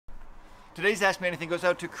Today's Ask Me Anything goes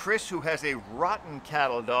out to Chris, who has a rotten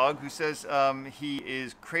cattle dog, who says he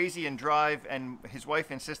is crazy in drive and his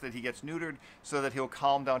wife insists that he gets neutered so that he'll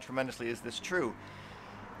calm down tremendously. Is this true?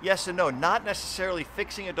 Yes and no. Not necessarily.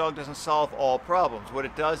 Fixing a dog doesn't solve all problems. What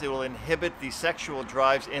it does, it will inhibit the sexual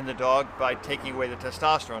drives in the dog by taking away the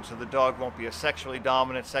testosterone. So the dog won't be a sexually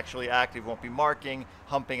dominant, sexually active, won't be marking,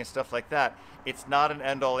 humping, and stuff like that. It's not an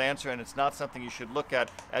end-all answer, and it's not something you should look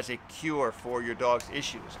at as a cure for your dog's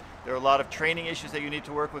issues. There are a lot of training issues that you need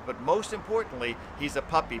to work with, but most importantly, he's a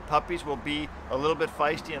puppy. Puppies will be a little bit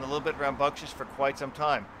feisty and a little bit rambunctious for quite some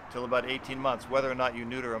time, till about 18 months, whether or not you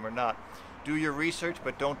neuter them or not. Do your research,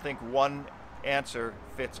 but don't think one answer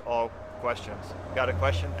fits all questions. Got a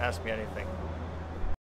question? Ask me anything.